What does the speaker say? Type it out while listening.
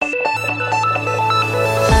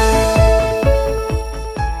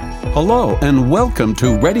Hello and welcome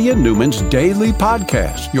to Reddy and Newman's Daily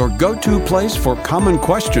Podcast, your go-to place for common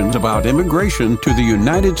questions about immigration to the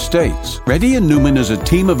United States. Reddy and Newman is a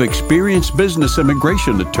team of experienced business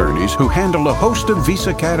immigration attorneys who handle a host of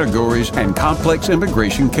visa categories and complex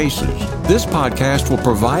immigration cases. This podcast will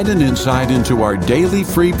provide an insight into our daily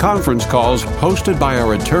free conference calls hosted by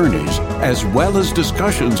our attorneys, as well as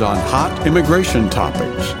discussions on hot immigration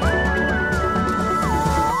topics.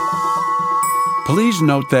 Please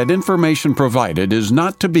note that information provided is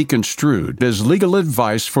not to be construed as legal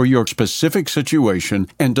advice for your specific situation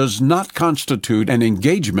and does not constitute an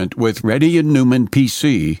engagement with Reddy and Newman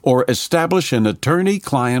PC or establish an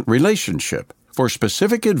attorney-client relationship. For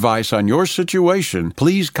specific advice on your situation,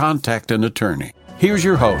 please contact an attorney. Here's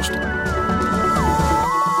your host.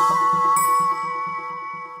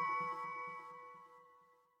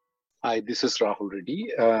 Hi, this is Rahul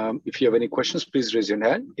Reddy. If you have any questions, please raise your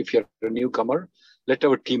hand. If you're a newcomer, let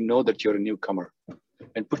our team know that you're a newcomer.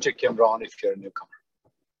 And put your camera on if you're a newcomer.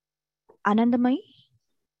 Anandamai?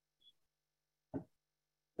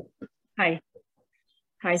 Hi.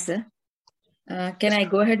 Hi, sir. Can I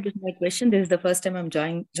go ahead with my question? This is the first time I'm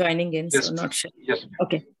joining in, Yes, so not sure. Yes.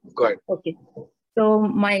 Okay. Go ahead. Okay. So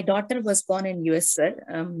my daughter was born in US, sir,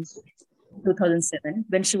 2007.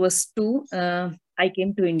 When she was 2, I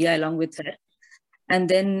came to India along with her. And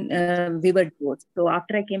then we were divorced. So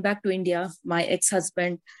after I came back to India, my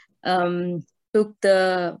ex-husband took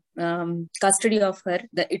the custody of her.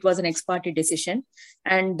 It was an ex parte decision.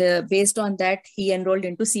 And based on that, he enrolled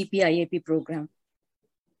into CPIAP program.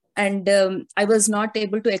 And I was not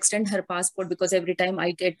able to extend her passport because every time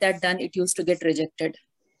I get that done, it used to get rejected.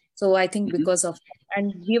 So I think because of that,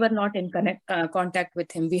 and we were not in contact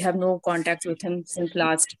with him. We have no contacts with him since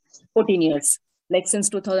last 14 years. Like since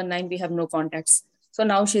 2009, we have no contacts. So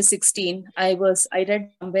now she's 16. I read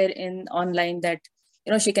somewhere online that,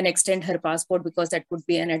 she can extend her passport because that would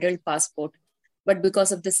be an adult passport. But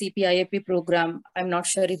because of the CPIAP program, I'm not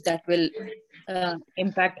sure if that will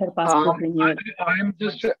impact her passport renewal.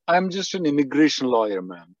 I'm just an immigration lawyer,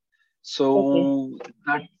 ma'am. So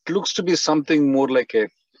That looks to be something more like a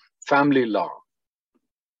family law.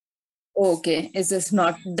 Okay. Does this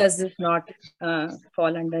not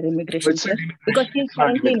fall under immigration? Because she's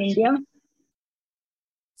currently in India.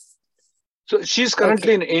 So she's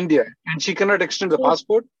currently in India and she cannot extend the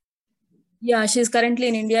passport? Yeah, she's currently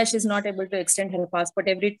in India. She's not able to extend her passport.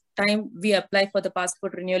 Every time we apply for the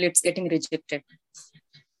passport renewal, it's getting rejected.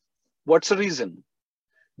 What's the reason?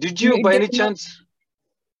 Did you by any chance...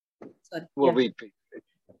 Sorry. Wait.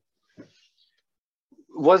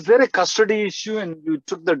 Was there a custody issue and you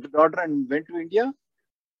took the daughter and went to India?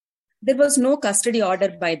 There was no custody order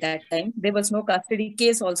by that time. There was no custody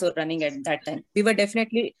case also running at that time. We were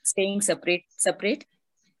definitely staying separate.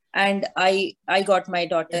 And I got my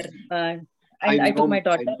daughter I took my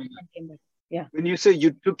daughter and came back. Yeah. When you say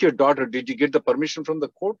you took your daughter, did you get the permission from the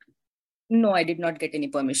court? No, I did not get any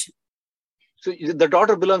permission. So the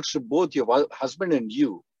daughter belongs to both your husband and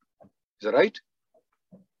you. Is that right?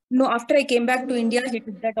 No, after I came back to India, he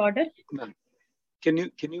took that order. Can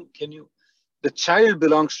you? The child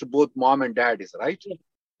belongs to both mom and dad, is that right?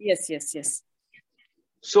 Yes.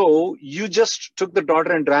 So you just took the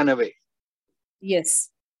daughter and ran away? Yes,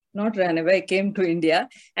 not ran away. I came to India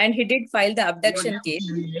and he did file the abduction case.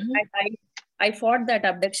 I fought that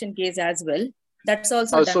abduction case as well. That's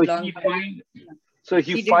also done long.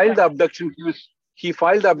 He filed the abduction case. He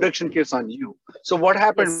filed the abduction case on you. So what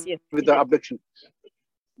happened with the abduction?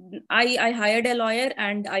 I hired a lawyer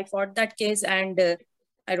and I fought that case and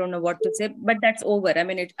I don't know what to say, but that's over. I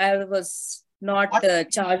mean, I was not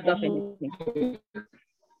charged of anything.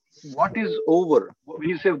 What is over? When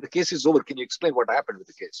you say the case is over, can you explain what happened with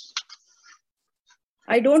the case?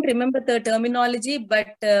 I don't remember the terminology,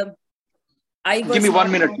 but I was... Give me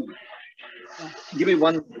 1 minute. Give me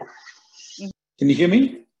one. Can you hear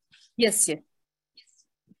me? Yes.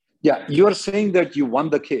 Yeah, you are saying that you won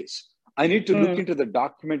the case. I need to look into the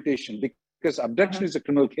documentation because abduction is a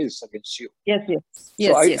criminal case against you. Yes.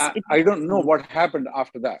 So I don't know what happened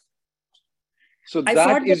after that. So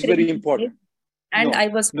that is very important. And I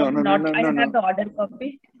was I have the order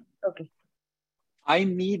copy. Okay. I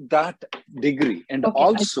need that degree. And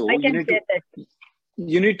also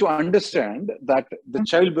you need to understand that the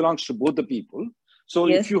child belongs to both the people. So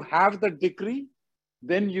if you have the degree,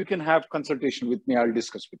 then you can have consultation with me. I'll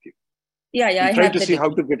discuss with you. Yeah. I try to see how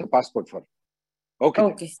to get a passport for it.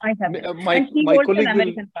 Okay. I have it. My colleague an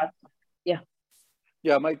American passport.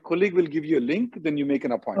 Yeah, my colleague will give you a link. Then you make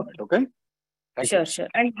an appointment. Okay. Sure.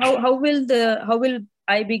 And how will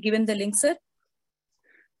I be given the link, sir?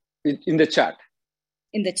 In the chat.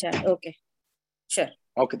 In the chat. Okay. Sure.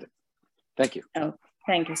 Okay then. Thank you. Oh,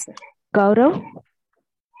 thank you, sir. Gaurav?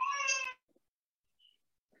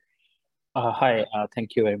 Hi,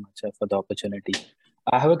 thank you very much for the opportunity.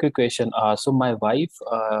 I have a quick question. So my wife,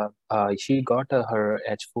 she got her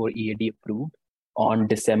H4 EAD approved on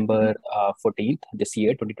December 14th this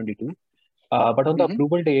year, 2022. But on the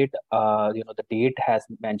approval date, the date has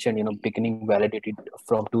mentioned, beginning validity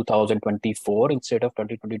from 2024 instead of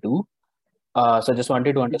 2022. So I just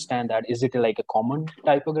wanted to understand that. Is it like a common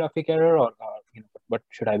typographic error, or what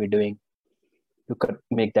should I be doing to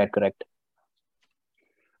make that correct?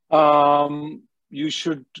 You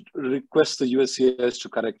should request the USCIS to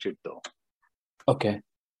correct it, though. Okay.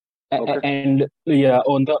 And yeah,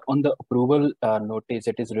 on the approval notice,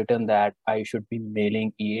 it is written that I should be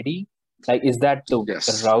mailing EAD. Like, is that the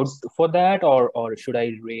route for that, or should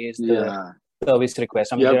I raise the service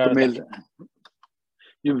request? I mean, you have to mail.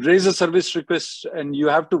 You raise a service request, and you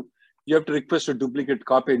have to request a duplicate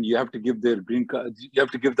copy, and you have to give their green card. You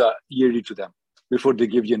have to give the EAD to them before they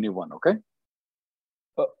give you a new one. Okay.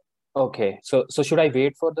 Okay. So should I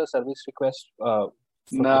wait for the service request?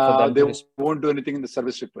 No, they won't do anything in the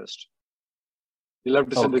service request. You'll have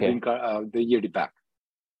to send the green card, the EAD back.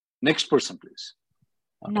 Next person, please.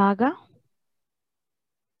 Naga?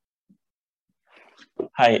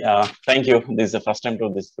 Hi, thank you. This is the first time to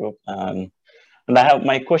this group. And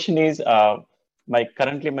my question is,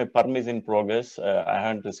 currently my perm is in progress. I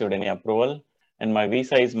haven't received any approval, and my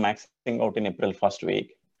visa is maxing out in April 1st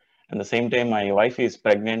week. At the same time, my wife is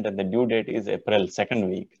pregnant and the due date is April 2nd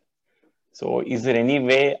week. So is there any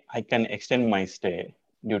way I can extend my stay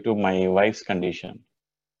due to my wife's condition?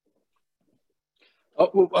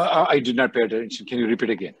 I did not pay attention. Can you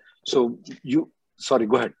repeat again? So sorry,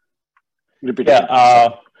 go ahead. Repeat again.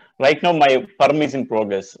 Right now my perm is in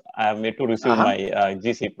progress. I have yet to receive my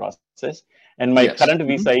GC process, and my current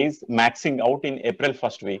visa is maxing out in April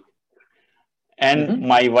 1st week. And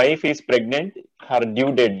my wife is pregnant. Her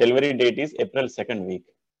delivery date is April 2nd week.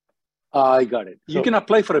 I got it. So, you can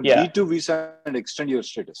apply for a B2 visa and extend your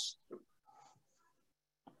status.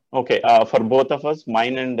 Okay, for both of us,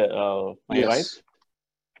 mine and my wife?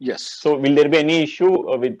 Yes. So will there be any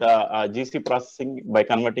issue with GC processing by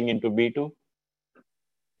converting into B2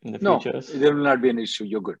 in the future? No, there will not be an issue.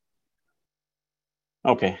 You're good.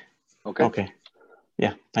 Okay.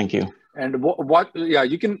 Yeah, thank you. And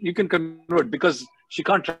you can convert, because she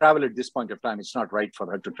can't travel at this point of time. It's not right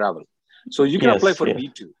for her to travel. So you can apply for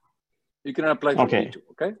B2. You can apply for B2,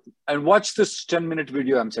 okay? And watch this 10-minute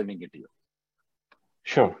video. I'm sending it to you.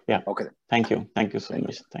 Sure, yeah. Okay. Thank you. Thank you so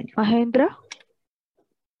much. Thank you. Mahendra?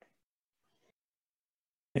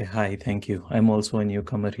 Hi, thank you. I'm also a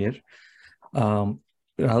newcomer here.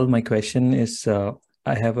 Rahul, my question is, I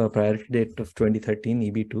have a priority date of 2013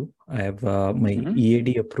 EB2. I have my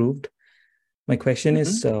EAD approved. My question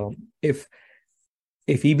is, if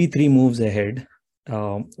EB3 moves ahead,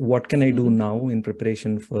 what can I do now in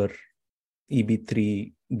preparation for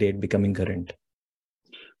EB3 date becoming current?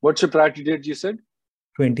 What's your priority date you said?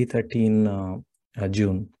 2013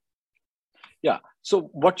 June. Yeah. So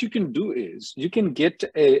what you can do is you can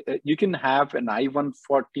have an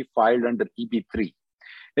I-140 filed under EB3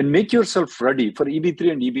 and make yourself ready for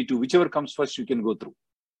EB3 and EB2, whichever comes first, you can go through.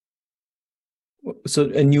 So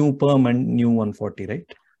a new perm and new 140,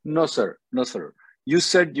 right? No, sir. No, sir. You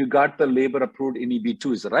said you got the labor approved in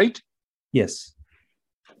EB2, is that right? Yes.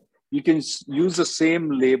 You can use the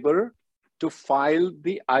same labor to file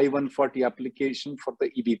the I-140 application for the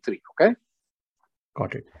EB3, okay?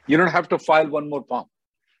 Got it. You don't have to file one more form.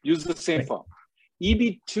 Use the same form.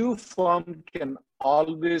 EB2 form can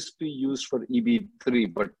always be used for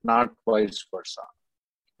EB3, but not vice versa.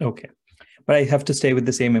 Okay. But I have to stay with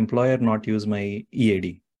the same employer, not use my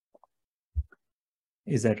EAD.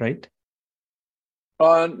 Is that right?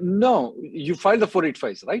 No, you filed the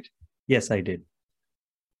 485s, right? Yes, I did.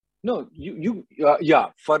 No,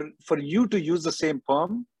 for you to use the same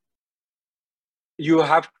firm, you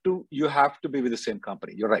have to be with the same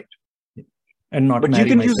company. You're right. And not, but you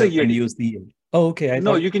can use the EAD. Use the EAD. Oh, okay.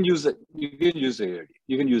 You can use it. You can use the EAD.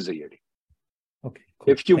 You can use the EAD. Okay.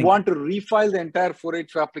 Cool. If you want to refile the entire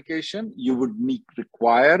 485 application, you would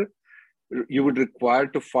require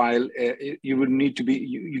to file.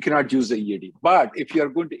 You cannot use the EAD. But if you are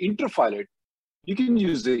going to interfile it, you can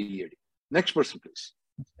use the EAD. Next person, please.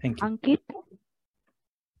 Thank you. Ankit?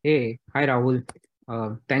 Hey, hi Rahul.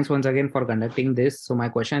 Thanks once again for conducting this. So my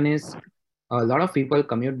question is, a lot of people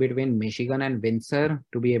commute between Michigan and Windsor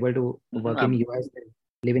to be able to work in US and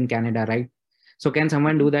live in Canada, right? So can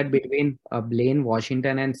someone do that between Blaine,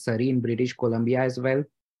 Washington and Surrey in British Columbia as well?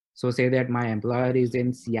 So say that my employer is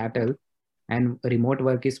in Seattle and remote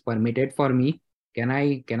work is permitted for me, can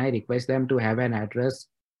I request them to have an address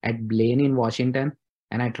at Blaine in Washington,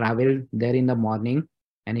 and I travel there in the morning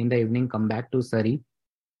and in the evening come back to Surrey?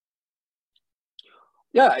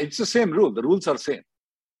 Yeah, it's the same rule. The rules are same.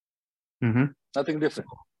 Nothing different.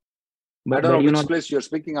 I don't know which place you're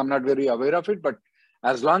speaking. I'm not very aware of it, but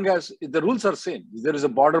as long as the rules are same, if there is a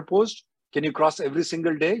border post, can you cross every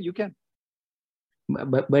single day? You can.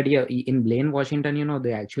 But yeah, in Blaine, Washington,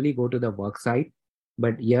 they actually go to the work site.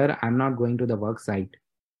 But here, I'm not going to the work site.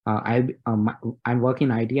 I'm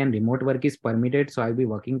working IT and remote work is permitted, so I'll be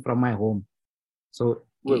working from my home. So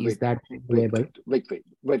is that doable? Wait.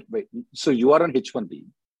 So you are on H1B?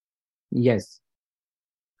 Yes.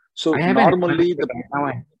 So normally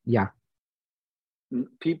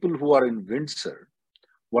people who are in Windsor,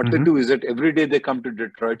 what they do is that every day they come to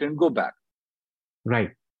Detroit and go back.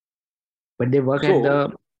 Right. But they work at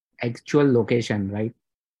the actual location, right?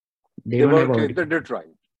 They work at the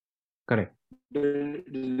Detroit. Correct.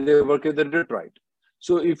 They work at the Detroit.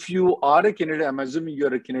 So if you are a Canadian, I'm assuming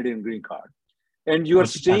you're a Canadian green card, and you are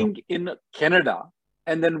staying in Canada,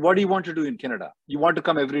 and then what do you want to do in Canada? You want to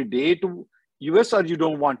come every day to US, or you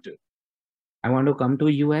don't want to? I want to come to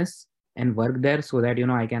US and work there so that,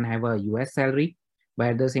 I can have a US salary. But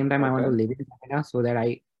at the same time, I want to live in Canada so that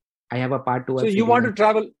I have a part towards. So you want to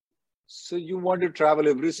travel. So you want to travel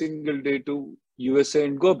every single day to USA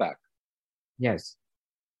and go back. Yes.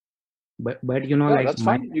 But that's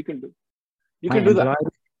fine. You can do. You can do that.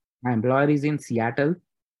 My employer is in Seattle,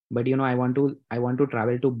 but I want to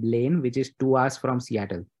travel to Blaine, which is 2 hours from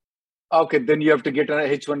Seattle. Okay, then you have to get an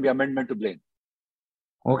H1B amendment to Blaine.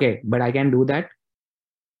 Okay, but I can do that.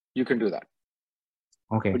 You can do that.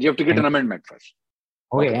 Okay. But you have to get an amendment first.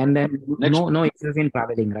 Okay, and then no issues in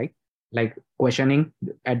traveling, right? Like questioning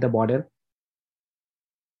at the border.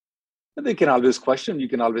 They can always question. You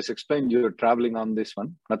can always explain you're traveling on this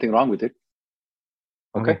one. Nothing wrong with it.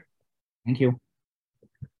 Okay. Thank you.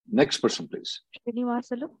 Next person, please.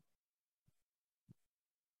 Srinivasalu.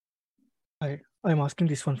 I'm asking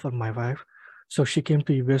this one for my wife. So she came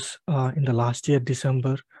to US in the last year,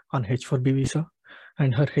 December, on H4B visa,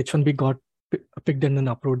 and her H1B got picked and then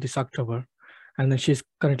approved this October. And then she's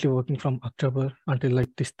currently working from October until like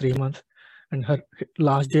this 3 months. And her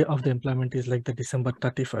last day of the employment is like the December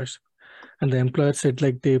 31st. And the employer said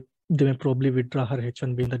like they may probably withdraw her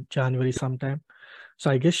H1B in the January sometime. So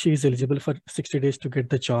I guess she is eligible for 60 days to get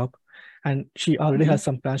the job. And she already has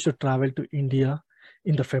some plans to travel to India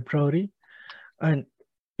in the February. And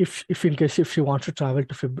if in case if she wants to travel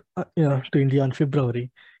to India in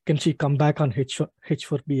February, can she come back on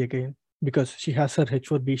H4B again? Because she has her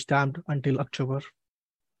H4B stamped until October.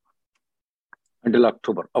 Until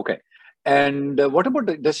October, okay. And what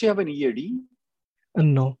about, does she have an EAD?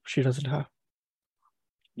 No, she doesn't have.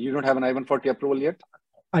 You don't have an I-140 approval yet?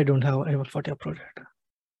 I don't have I-140 approval yet.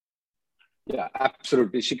 Yeah,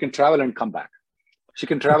 absolutely. She can travel and come back. She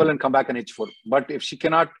can travel and come back on H4. But if she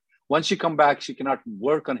cannot, once she come back, she cannot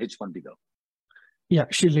work on H1B though. Yeah,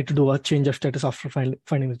 she'll need to do a change of status after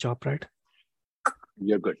finding the job, right?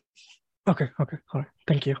 You're good. Okay. All right.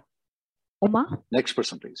 Thank you. Uma? Next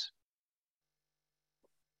person, please.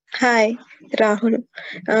 Hi, Rahul.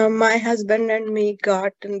 My husband and me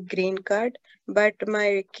got a green card, but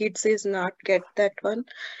my kids is not get that one.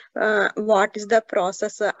 What is the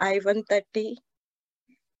process? I-130?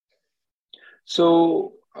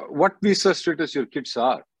 So what visa status your kids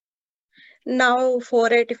are? Now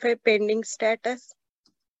 485 pending status.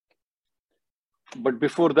 But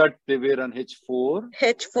before that, they were on H4?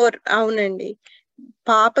 H4, అవునండి.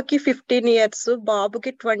 పాపకి 15 years,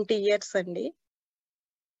 బాబుకి 20 years అండి.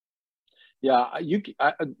 Yeah,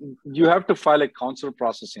 you have to file a consular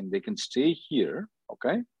processing. They can stay here,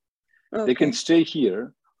 okay? They can stay here,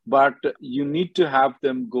 but you need to have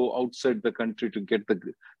them go outside the country to get the.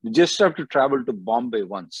 You just have to travel to Bombay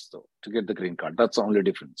once, though, to get the green card. That's the only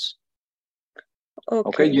difference.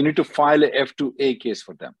 Okay, you need to file a F2A case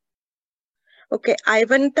for them. Okay,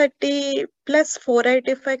 I-130 plus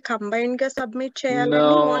 485 combined ga submit cheyalani,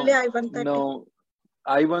 only I-130? No,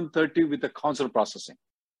 I-130 with the consular processing.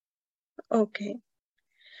 Okay.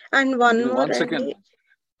 And one more. 1 second.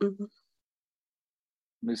 Let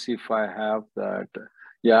me see if I have that.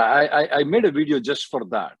 Yeah, I made a video just for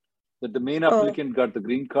that. That the main applicant got the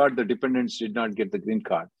green card, the dependents did not get the green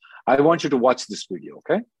card. I want you to watch this video,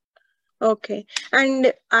 okay? Okay.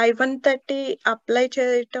 And I-130 apply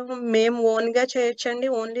cheyatam mem own ga cheyachandi,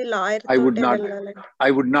 only lawyer I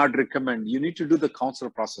would not recommend. You need to do the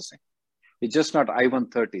consular processing. It's just not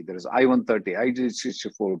I-130. There is I-130,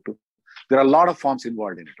 I-64 too. There are a lot of forms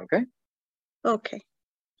involved in it, okay? Okay,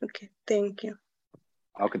 thank you.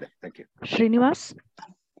 Okay then, thank you. Srinivas?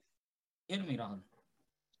 hear me, Rahul?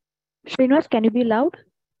 Srinivas, can you be loud?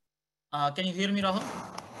 Can you hear me, Rahul?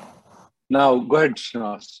 Now, go ahead,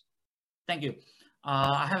 Srinivas. Thank you.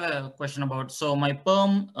 I have a question about, so my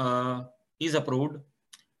perm is approved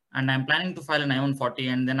and I'm planning to file an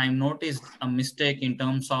I-140, and then I noticed a mistake in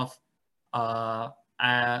terms of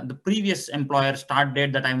the previous employer start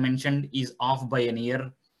date that I mentioned is off by a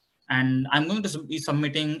year. And I'm going to be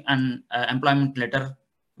submitting an employment letter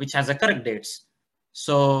which has a correct dates.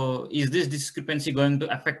 So is this discrepancy going to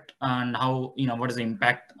affect on how, what is the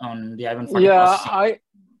impact on the I-140 processing?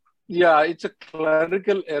 Yeah, it's a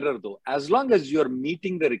clerical error though. As long as you're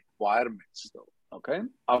meeting the requirements though, okay,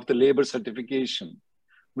 of the labor certification,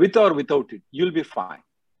 with or without it, you'll be fine.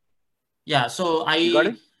 Yeah, so you got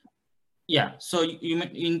it? Yeah, so you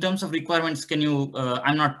in terms of requirements, can you,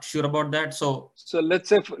 I'm not sure about that. So let's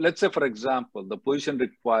say for example, the position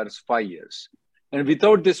requires 5 years. And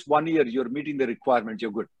without this 1 year, you're meeting the requirement,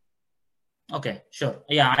 you're good. Okay, sure.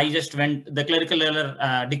 Yeah, I just the clerical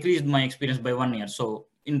error decreased my experience by 1 year. So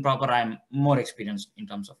in proper, I'm more experienced in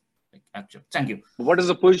terms of actual. Thank you. What is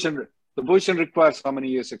the position? The position requires how many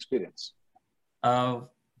years experience? 5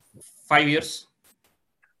 years.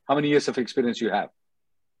 How many years of experience you have?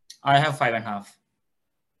 I have 5.5.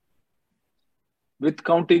 With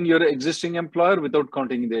counting your existing employer, without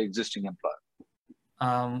counting the existing employer?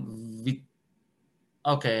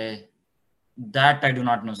 Okay, that I do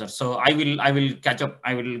not know, sir. So I will catch up.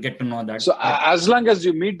 I will get to know that. So as long as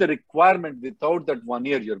you meet the requirement without that 1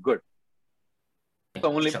 year, you're good. The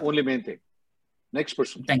only main thing. Next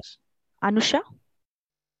person. Thanks. Anusha.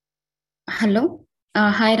 Hello.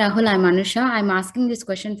 Hi, Rahul. I'm Anusha. I'm asking this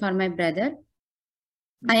question for my brother.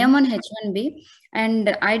 I am on H1B,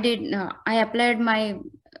 and I applied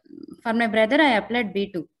for my brother, I applied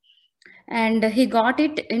B2. And he got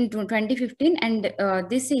it in 2015, and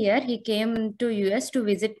this year he came to US to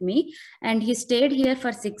visit me, and he stayed here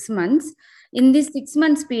for 6 months. In this 6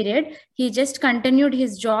 months period, he just continued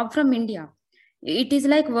his job from India. It is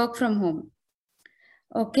like work from home.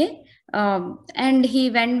 Okay. And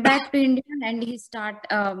he went back to India, and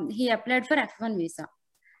he applied for F1 visa.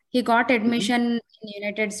 He got admission in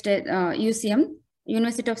United States, UCM,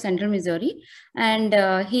 University of Central Missouri, and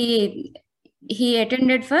he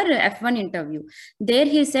attended for F1 interview. There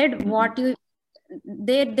he said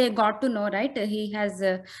they got to know, right? He has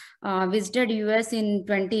visited US in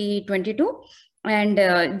 2022, and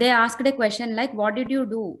they asked a question like, what did you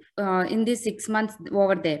do in these 6 months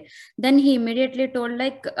over there? Then he immediately told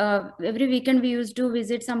like, every weekend we used to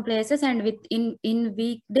visit some places, and in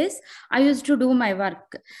weekdays I used to do my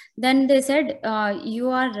work. Then they said, you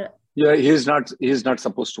are... Yeah, he's not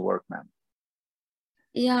supposed to work, ma'am.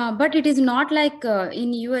 Yeah, but it is not like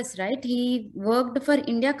in US, right? He worked for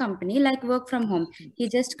India company, like work from home. He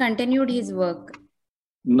just continued his work.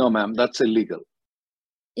 No, ma'am, that's illegal.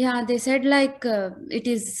 Yeah, they said like it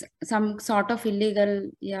is some sort of illegal.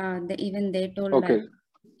 Yeah, they told. Okay. Like,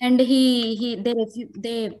 and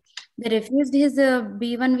they refused his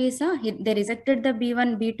B1 visa. They rejected the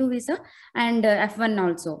B1, B2 visa, and F1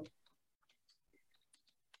 also.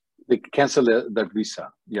 They cancel that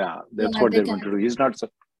visa. Yeah, that's what they're going to do. He's not.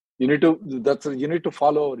 You need to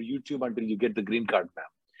follow our YouTube until you get the green card, ma'am.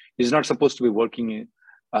 He's not supposed to be working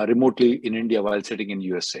remotely in India while sitting in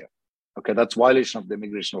USA. Okay, that's violation of the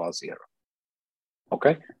immigration laws here.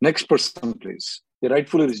 Okay, next person, please. They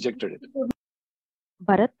rightfully rejected it.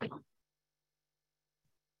 Bharat.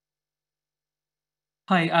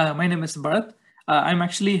 Hi, my name is Bharat. I'm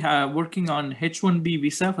actually working on H1B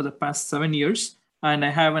visa for the past 7 years, and I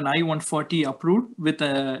have an I-140 approved with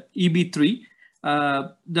a EB3.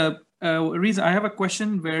 The reason I have a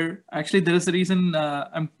question where actually there is a reason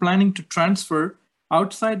I'm planning to transfer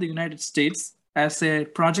outside the United States as a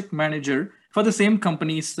project manager for the same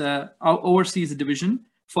company's overseas division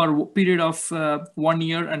for a period of 1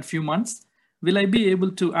 year and few months. Will I be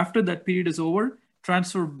able to, after that period is over,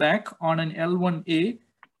 transfer back on an L1A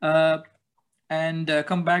and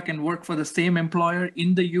come back and work for the same employer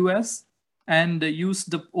in the US and use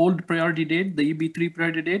the old priority date, the EB3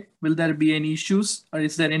 priority date? Will there be any issues, or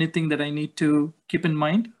is there anything that I need to keep in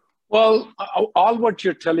mind? Well, all what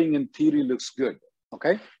you're telling in theory looks good,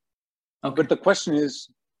 okay? But the question is,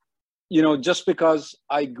 just because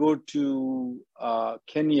I go to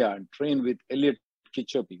Kenya and train with Elliot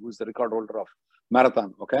Kichopi, who's the record holder of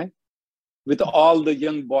marathon, okay? With all the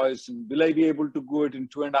young boys, will I be able to go it in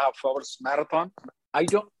 2.5 hours marathon? I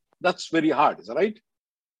don't. That's very hard, is that right?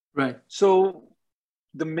 Right. So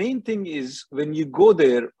the main thing is, when you go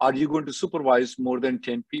there, are you going to supervise more than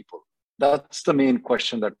 10 people? That's the main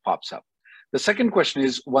question that pops up. The second question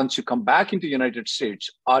is, once you come back into the United States,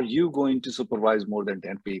 are you going to supervise more than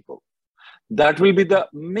 10 people? That will be the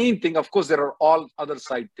main thing. Of course, there are all other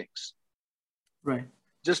side things. Right.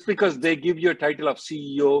 Just because they give you a title of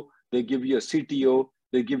CEO, they give you a CTO,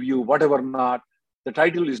 they give you whatever not, the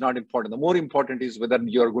title is not important. The more important is whether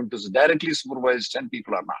you're going to directly supervise 10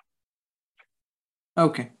 people or not.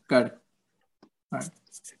 Okay, got it. All right.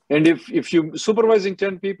 And if you're supervising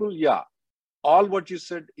 10 people, yeah, all what you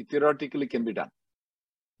said theoretically can be done.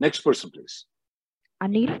 Next person, please.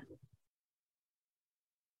 Anil?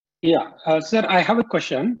 Yeah, sir, I have a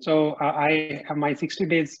question. So I have my 60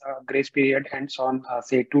 days grace period ends on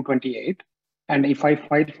say 2/28. And if I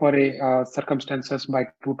file for a circumstances by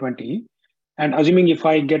 2/20, and assuming if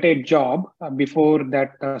I get a job before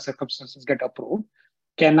that circumstances get approved,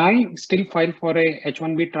 can I still file for a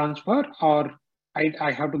H1B transfer, or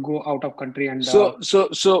I have to go out of country and so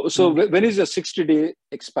when is the 60-day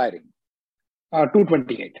expiring?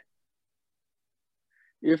 2/28.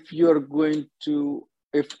 If you're going to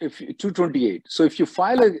if 2/28, so if you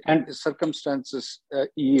file a circumstances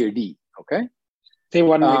EAD, okay, say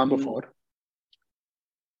 1 week before,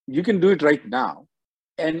 you can do it right now.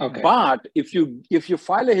 And okay. But if you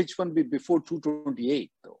file a H1B before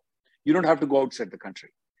 2/28, though, you don't have to go outside the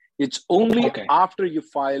country. It's only after you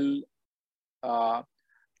file.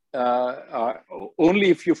 Only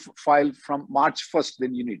if you file from March 1st,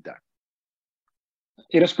 then you need that.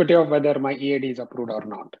 Irrespective of whether my EAD is approved or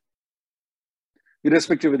not.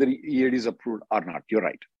 Irrespective of whether EAD is approved or not, you're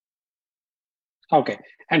right. Okay.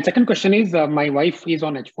 And second question is, my wife is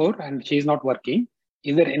on H4 and she is not working.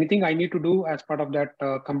 Is there anything I need to do as part of that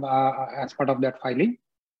filing?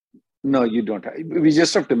 No, you don't. We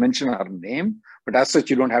just have to mention her name, but as such,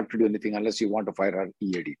 you don't have to do anything unless you want to file her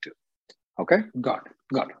EAD too. Okay? Got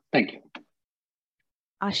it. Thank you.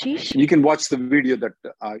 Ashish? You can watch the video that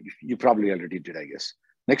you probably already did, I guess.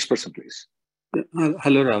 Next person, please.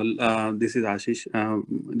 Hello, Rahul. This is Ashish.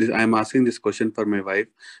 I'm asking this question for my wife.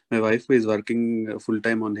 My wife is working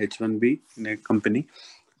full-time on H1B in a company.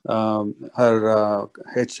 Her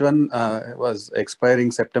H1 was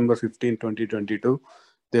expiring September 15, 2022.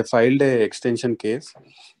 They filed a extension,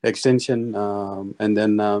 and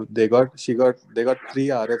then they got 3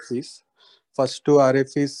 RFEs. First 2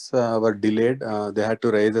 RFEs were delayed. They had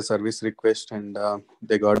to raise a service request, and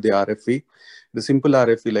they got the RFE, the simple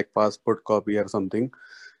RFE like passport copy or something.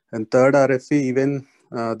 And third RFE, even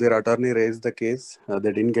their attorney raised the case.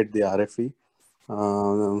 They didn't get the RFE.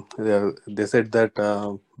 They said that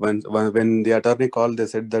when the attorney called, they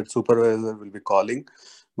said that supervisor will be calling,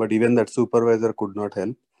 but even that supervisor could not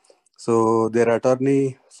help. So their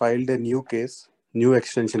attorney filed a new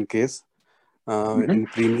extension case in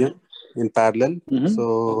premium, in parallel.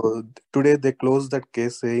 So today they closed that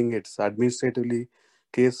case, saying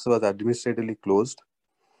case was administratively closed.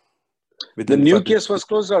 The new case was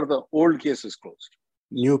closed or the old case is closed?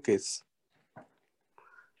 New case.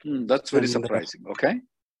 That's very surprising. Okay.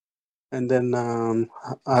 And then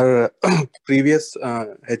our previous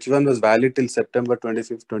H1 was valid till September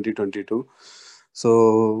 25th, 2022.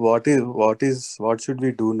 So what should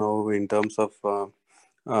we do now in terms of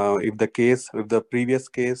if the previous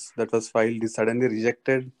case that was filed is suddenly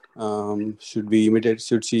rejected?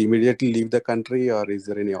 Should she immediately leave the country, or is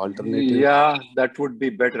there any alternative? Yeah, that would be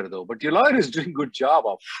better though. But your lawyer is doing a good job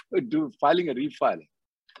of filing a refiling.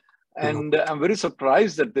 And I'm very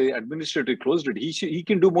surprised that the administrator closed it. He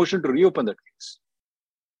can do motion to reopen that case.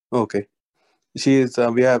 Okay. She is.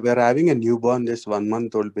 We are having a newborn, just 1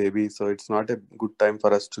 month old baby, so it's not a good time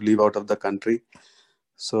for us to leave out of the country.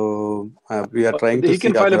 So we are trying to. He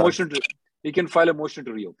can file a motion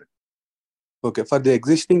to reopen. Okay. For the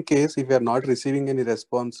existing case, if we are not receiving any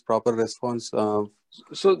proper response.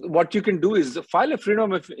 So what you can do is file a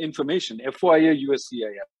freedom of information, FOIA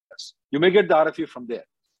USCIS. You may get the RFE from there.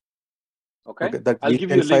 Okay. That I'll give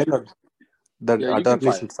you a link. That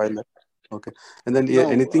attorney should file that. Okay. And then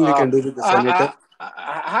anything we can do with the senator?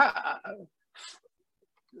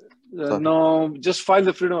 No, just file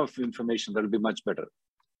the freedom of information. That will be much better.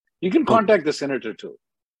 You can contact the senator too.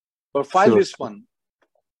 But file this one.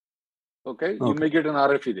 Okay. You may get an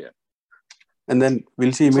RFE there. And then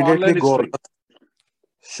will she immediately go out of...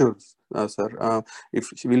 Sure, sir.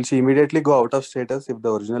 Will she immediately go out of status if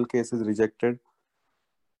the original case is rejected?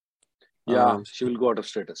 Yeah, she will go out of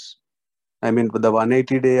status. I mean, the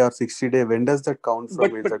 180-day or 60-day, when does that count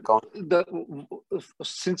from?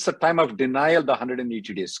 Since the time of denial, the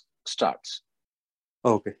 180 days starts.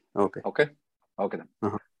 Okay. Then.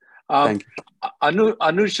 Thank you.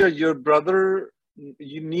 Anusha, your brother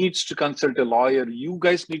needs to consult a lawyer. You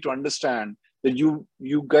guys need to understand that you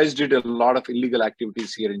guys did a lot of illegal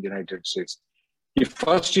activities here in the United States. He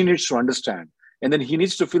needs to understand, and then he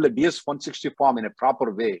needs to fill a DS-160 form in a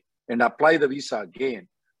proper way and apply the visa again,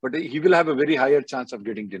 but he will have a very higher chance of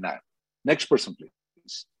getting denied. Next person,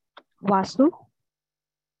 please. Vasu.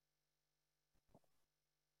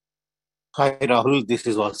 Hi, Rahul. This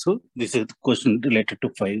is Vasu. This is a question related to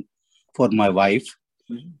file for my wife.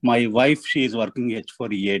 Mm-hmm. My wife, she is working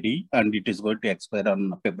H4 EAD and it is going to expire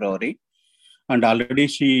on February. And already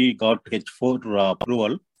she got H4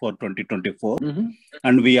 approval for 2024. Mm-hmm.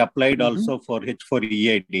 And we applied also for H4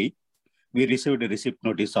 EAD. We received a receipt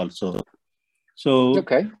notice also. So,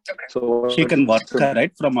 so she can work,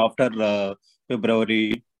 right, from after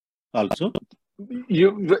February also?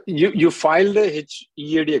 You filed a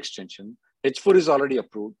EAD extension. H4 is already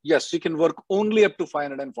approved. Yes, she can work only up to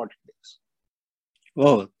 540 days.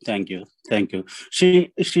 Oh, thank you. Thank you.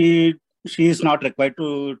 She is not required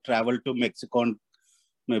to travel to Mexico and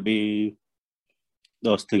maybe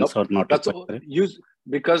those things are not required.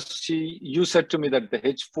 Because you said to me that the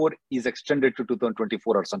H4 is extended to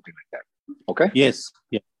 2024 or something like that. Okay? Yes.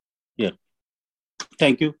 Yeah.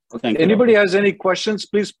 Thank you. Thank you. Anybody has any questions,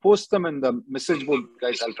 please post them in the message board,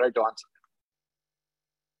 guys. I'll try to answer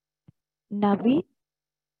them. Navi.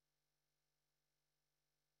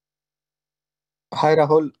 Hi,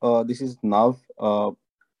 Rahul. This is Nav. I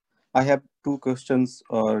have two questions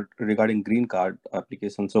regarding green card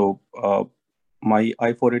application. So my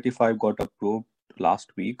I-485 got approved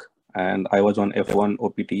last week and I was on F1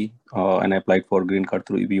 OPT and I applied for green card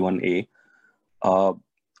through EB1A.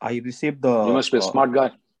 I received the... You must be a smart guy.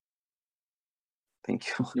 Thank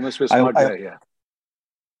you. You must be a smart guy, yeah.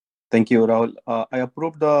 Thank you, Rahul. I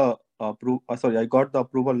approved the... I got the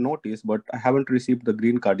approval notice, but I haven't received the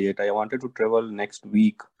green card yet. I wanted to travel next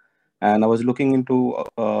week and I was looking into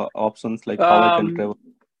options like how I can travel.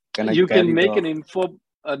 You can make an info...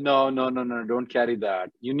 No, don't carry that.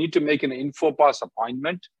 You need to make an InfoPass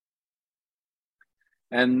appointment.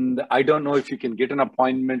 And I don't know if you can get an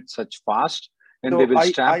appointment such fast. And so they will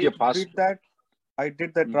stamp your passport. I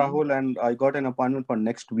did that, Rahul, and I got an appointment for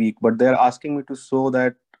next week. But they're asking me to show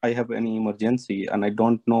that I have any emergency, and I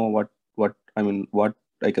don't know what I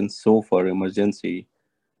can show for emergency.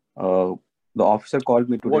 The officer called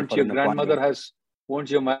me today. Won't your grandmother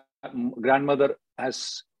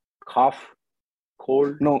has cough,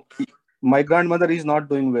 cold? No, my grandmother is not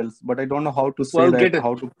doing well, but I don't know how to say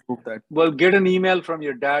how to prove that. Well, get an email from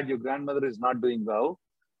your dad. Your grandmother is not doing well,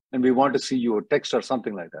 and we want to see you, or text or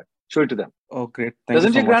something like that. Show it to them. Oh, great.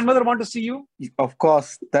 Doesn't your grandmother want to see you? Of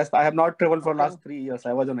course. I have not traveled for the last 3 years.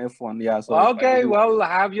 I was on F1. Yeah. So okay. Well,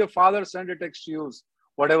 have your father send a text to you.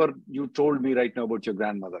 Whatever you told me right now about your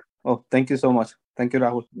grandmother. Oh, thank you so much. Thank you,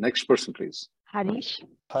 Rahul. Next person, please. Harish.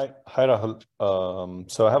 Hi, Rahul.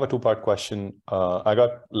 So I have a two-part question. I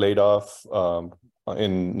got laid off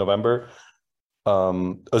in November.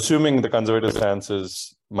 Assuming the conservative stance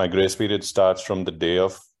is my grace period starts from the day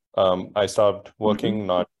of I stopped working,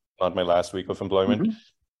 not my last week of employment,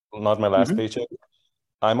 not my last paycheck.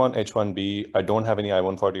 I'm on H1B. I don't have any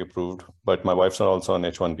I-140 approved, but my wife's also on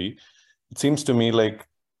H1B. It seems to me like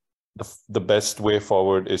the best way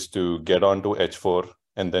forward is to get onto H4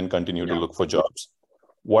 and then continue to look for jobs.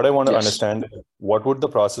 What I want to understand is what would the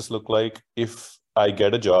process look like if I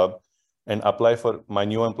get a job and apply for my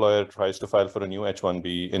new employer tries to file for a new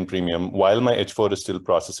H1B in premium while my H4 is still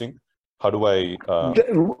processing? How do I...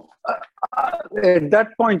 At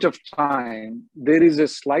that point of time, there is a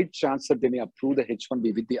slight chance that they may approve the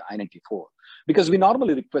H1B with the I-94. Because we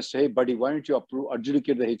normally request, hey, buddy, why don't you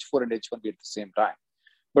adjudicate the H4 and H1B at the same time?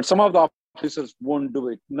 But some of the officers won't do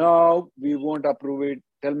it. No, we won't approve it.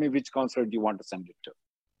 Tell me which consulate you want to send it to.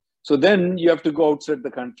 So then you have to go outside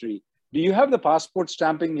the country. Do you have the passport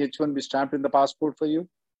stamping, H1B stamped in the passport for you?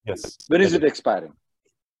 Yes. When is it expiring?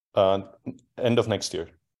 End of next year.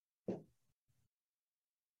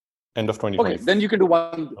 End of 2020. Okay, then you can do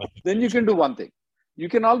one thing. You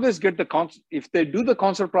can always get if they do the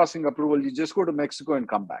consular processing approval, you just go to Mexico and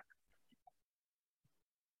come back.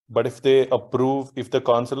 But if the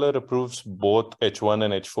consular approves both H1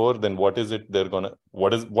 and H4, then what is it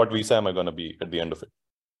what visa am I gonna be at the end of it?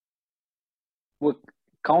 Well,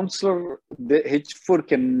 the H4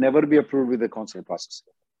 can never be approved with the consular process.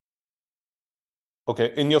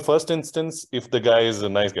 Okay, in your first instance, if the guy is a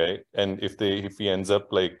nice guy, and if he ends up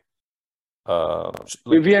if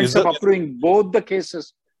he ends up approving both the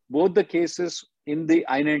cases in the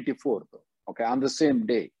I-94, okay, on the same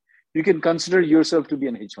day, you can consider yourself to be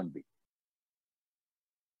an H1B.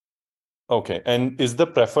 Okay, and is the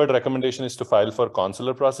preferred recommendation is to file for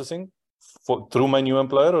consular processing through my new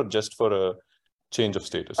employer or just for a change of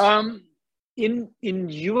status? In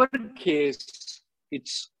your case,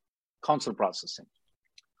 it's consular processing.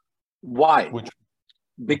 Why?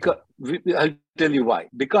 Because I'll tell you why.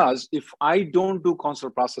 Because if I don't do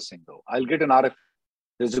consular processing, though, I'll get an RF.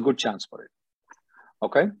 There's a good chance for it.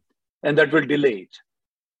 Okay, and that will delay it.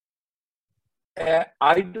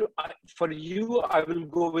 For you, I will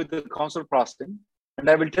go with the consular processing, and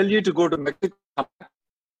I will tell you to go to Mexico.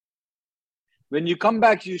 When you come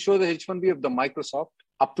back, you show the H-1B of the Microsoft,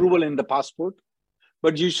 approval in the passport,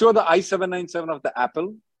 but you show the I-797 of the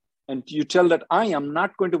Apple, and you tell that I am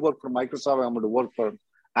not going to work for Microsoft, I'm going to work for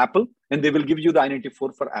Apple, and they will give you the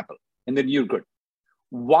I-94 for Apple, and then you're good.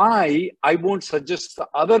 Why I won't suggest the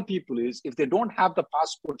other people is, if they don't have the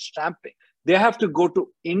passport stamping, they have to go to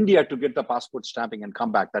India to get the passport stamping and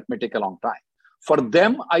come back. That may take a long time. For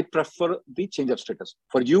them, I prefer the change of status.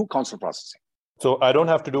 For you, consular processing. So I don't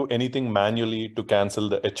have to do anything manually to cancel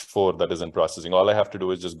the H4 that is in processing. All I have to do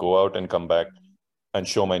is just go out and come back and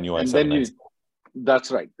show my new I-797.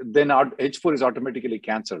 That's right. Then our H4 is automatically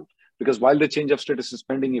canceled, because while the change of status is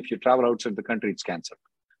pending, if you travel outside the country, it's canceled.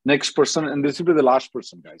 Next person, and this will be the last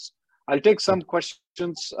person, guys. I'll take some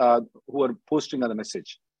questions who are posting on the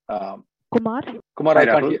message. Kumar? Kumar, hi, I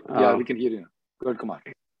can't Rahul. hear. Yeah, we can hear you now. Go ahead, Kumar.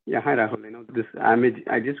 Yeah, hi Rahul.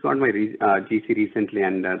 I just got my GC recently,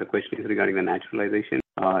 and the question is regarding the naturalization.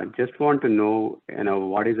 Just want to know,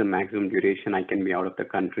 what is the maximum duration I can be out of the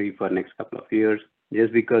country for next couple of years?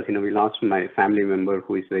 Just because we lost my family member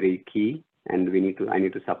who is very key, and I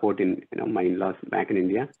need to support my in-laws back in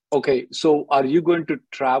India. Okay, so are you going to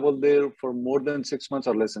travel there for more than 6 months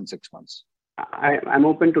or less than 6 months? I'm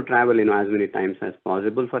open to travel, as many times as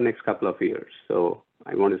possible for next couple of years. So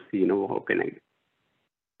I want to see, how can I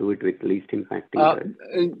do it with least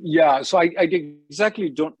impacting. Yeah, so I exactly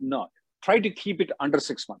don't know. Try to keep it under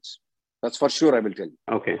 6 months. That's for sure, I will tell you.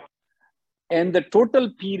 Okay. And the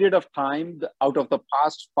total period of time out of the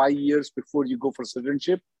past 5 years before you go for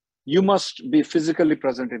citizenship, you must be physically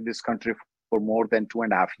present in this country for more than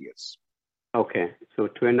 2.5 years. Okay, so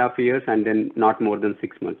 2.5 years and then not more than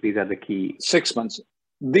 6 months. These are the key. 6 months.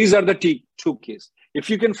 These are the two keys. If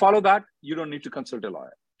you can follow that, you don't need to consult a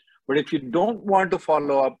lawyer. But if you don't want to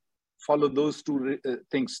follow those two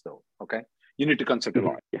things though, okay, you need to consult a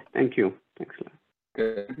lawyer. Yeah, thank you. Thanks a lot.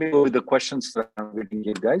 Okay, let me go with the questions that I'm waiting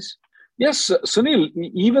here, guys. Yes, Sunil,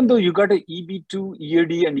 even though you got an EB2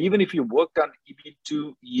 EAD, and even if you worked on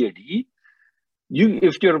EB2 EAD,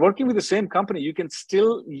 if you're working with the same company, you can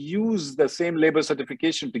still use the same labor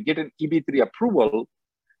certification to get an EB3 approval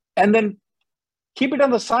and then keep it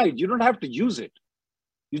on the side. You don't have to use it.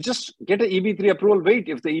 You just get an EB3 approval, wait.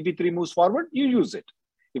 If the EB3 moves forward, you use it.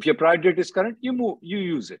 If your prior date is current, you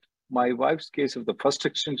use it. My wife's case, if the first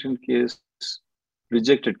extension case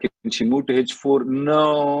rejected, can she move to H4?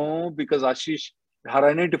 No, because Ashish, her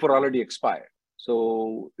I-94 already expired.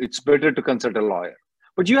 So it's better to consult a lawyer.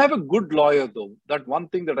 But you have a good lawyer though. That one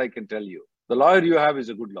thing that I can tell you. The lawyer you have is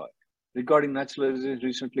a good lawyer. Regarding naturalization,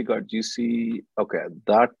 recently got GC. Okay,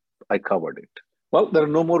 that I covered it. Well, there are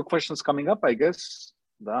no more questions coming up, I guess.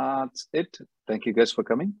 That's it. Thank you guys for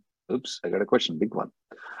coming. Oops, I got a question, big one.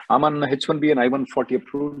 I'm on H1B and I-140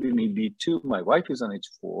 approved in EB2. My wife is on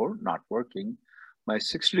H4, not working. My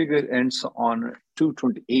 60-degree ends on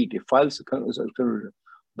 228. It files,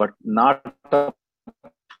 but not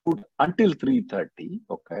approved until 330.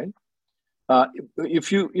 Okay.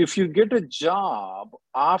 If you get a job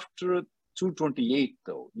after 228,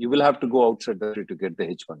 though, you will have to go outside the country to get the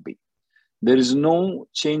H1B. There is no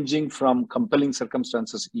changing from compelling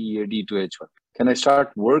circumstances EAD to H1. Can I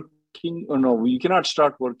start working? Oh, no, you cannot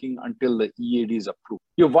start working until the EAD is approved.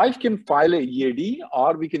 Your wife can file a EAD,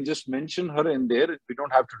 or we can just mention her in there. We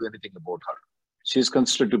don't have to do anything about her. She's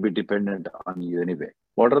considered to be dependent on you anyway.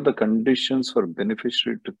 What are the conditions for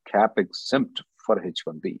beneficiary to cap exempt for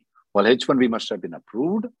H1B? Well, H1B must have been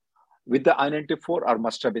approved with the I-94 or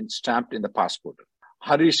must have been stamped in the passport.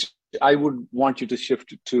 Harish, I would want you to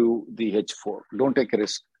shift to the H4. Don't take a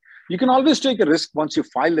risk. You can always take a risk once you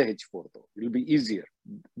file the H4, though. It'll be easier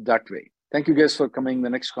that way. Thank you guys for coming. The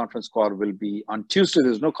next conference call will be on Tuesday.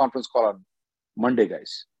 There's no conference call on Monday,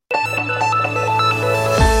 guys.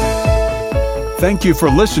 Thank you for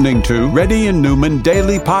listening to Reddy and Newman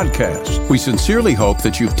Daily Podcast. We sincerely hope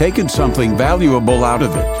that you've taken something valuable out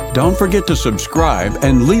of it. Don't forget to subscribe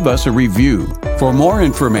and leave us a review. For more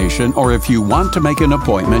information, or if you want to make an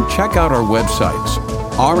appointment, check out our websites,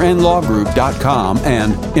 rnlawgroup.com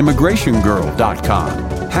and immigrationgirl.com.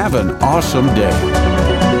 Have an awesome day.